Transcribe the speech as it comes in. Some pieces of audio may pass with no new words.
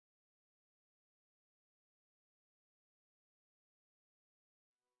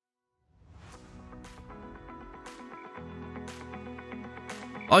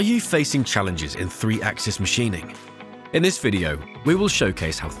Are you facing challenges in 3-axis machining? In this video, we will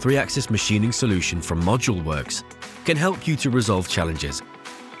showcase how 3-axis machining solution from ModuleWorks can help you to resolve challenges.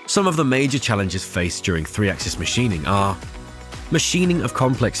 Some of the major challenges faced during 3-axis machining are machining of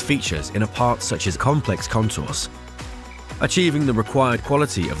complex features in a part such as complex contours, achieving the required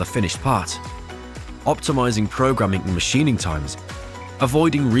quality of the finished part, optimizing programming and machining times,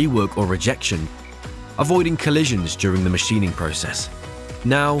 avoiding rework or rejection, avoiding collisions during the machining process.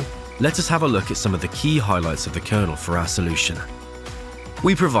 Now, let us have a look at some of the key highlights of the kernel for our solution.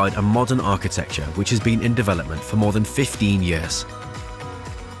 We provide a modern architecture which has been in development for more than 15 years.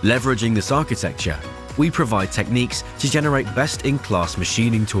 Leveraging this architecture, we provide techniques to generate best-in-class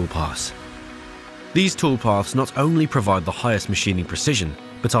machining toolpaths. These toolpaths not only provide the highest machining precision,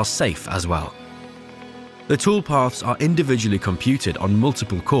 but are safe as well. The toolpaths are individually computed on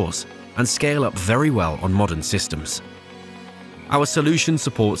multiple cores and scale up very well on modern systems. Our solution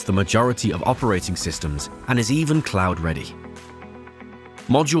supports the majority of operating systems and is even cloud-ready.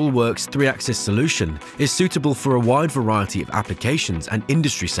 ModuleWorks 3-axis solution is suitable for a wide variety of applications and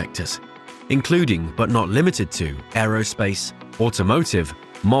industry sectors, including but not limited to aerospace, automotive,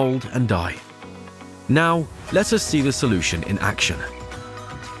 mold and die. Now, let us see the solution in action.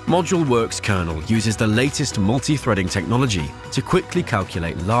 ModuleWorks kernel uses the latest multi-threading technology to quickly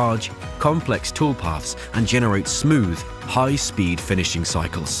calculate large, complex toolpaths and generate smooth, high-speed finishing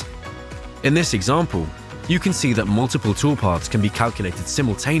cycles. In this example, you can see that multiple toolpaths can be calculated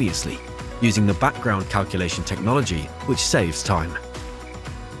simultaneously using the background calculation technology, which saves time.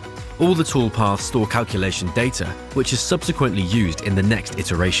 All the toolpaths store calculation data, which is subsequently used in the next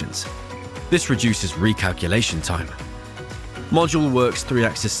iterations. This reduces recalculation time. ModuleWorks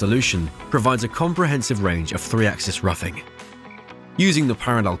 3-axis solution provides a comprehensive range of 3-axis roughing. Using the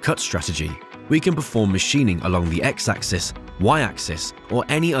parallel cut strategy, we can perform machining along the x-axis, y-axis, or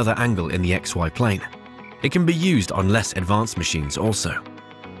any other angle in the xy plane. It can be used on less advanced machines also.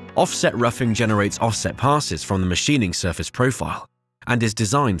 Offset roughing generates offset passes from the machining surface profile and is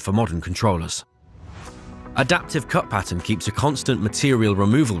designed for modern controllers. Adaptive cut pattern keeps a constant material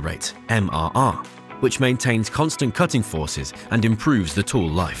removal rate, MRR, which maintains constant cutting forces and improves the tool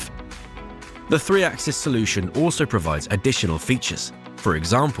life. The 3-axis solution also provides additional features, for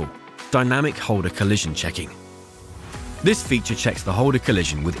example, dynamic holder collision checking. This feature checks the holder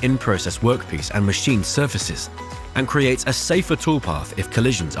collision with in-process workpiece and machined surfaces and creates a safer toolpath if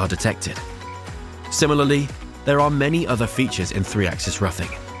collisions are detected. Similarly, there are many other features in 3-axis roughing.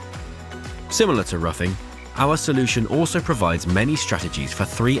 Similar to roughing, our solution also provides many strategies for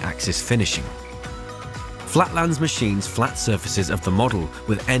 3-axis finishing. Flatlands machines flat surfaces of the model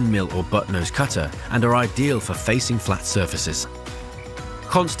with end mill or butt nose cutter and are ideal for facing flat surfaces.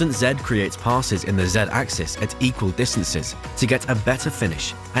 Constant Z creates passes in the Z axis at equal distances to get a better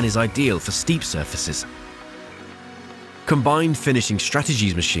finish and is ideal for steep surfaces. Combined finishing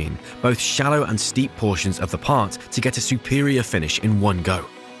strategies machine both shallow and steep portions of the part to get a superior finish in one go.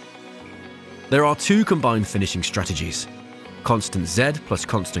 There are two combined finishing strategies: constant Z plus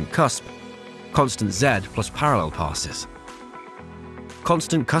constant cusp, constant Z plus parallel passes.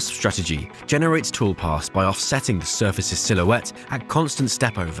 Constant cusp strategy generates toolpaths by offsetting the surface's silhouette at constant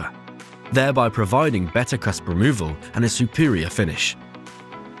step over, thereby providing better cusp removal and a superior finish.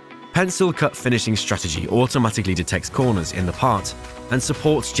 Pencil cut finishing strategy automatically detects corners in the part and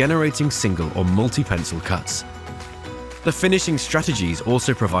supports generating single or multi-pencil cuts. The finishing strategies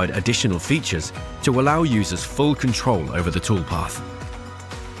also provide additional features to allow users full control over the toolpath.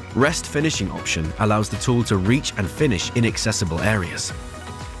 Rest finishing option allows the tool to reach and finish inaccessible areas.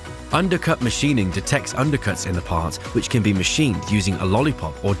 Undercut machining detects undercuts in the part which can be machined using a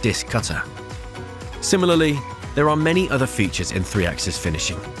lollipop or disc cutter. Similarly, there are many other features in 3-axis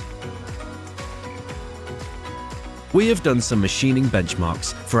finishing. We have done some machining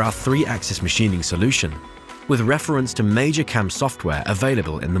benchmarks for our 3-axis machining solution with reference to major CAM software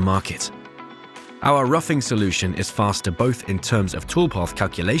available in the market. Our roughing solution is faster both in terms of toolpath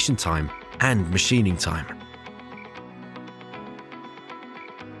calculation time and machining time.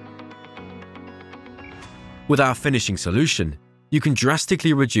 With our finishing solution, you can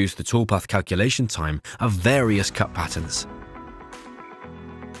drastically reduce the toolpath calculation time of various cut patterns.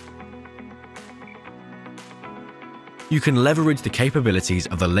 You can leverage the capabilities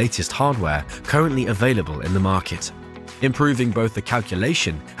of the latest hardware currently available in the market, improving both the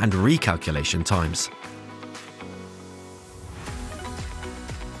calculation and recalculation times.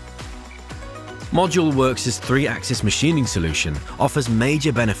 ModuleWorks' 3-axis machining solution offers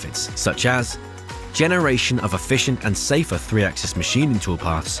major benefits such as generation of efficient and safer 3-axis machining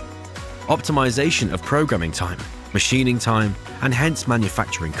toolpaths, optimization of programming time, machining time, and hence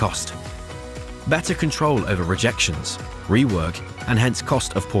manufacturing cost. Better control over rejections, rework, and hence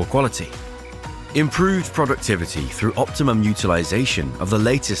cost of poor quality. Improved productivity through optimum utilization of the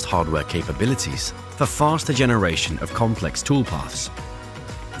latest hardware capabilities for faster generation of complex toolpaths.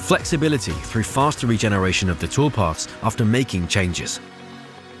 Flexibility through faster regeneration of the toolpaths after making changes.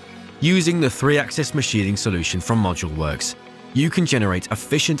 Using the 3-axis machining solution from ModuleWorks, you can generate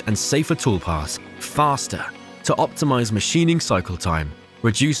efficient and safer toolpaths faster to optimize machining cycle time,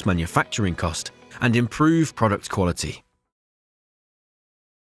 reduce manufacturing cost, and improve product quality.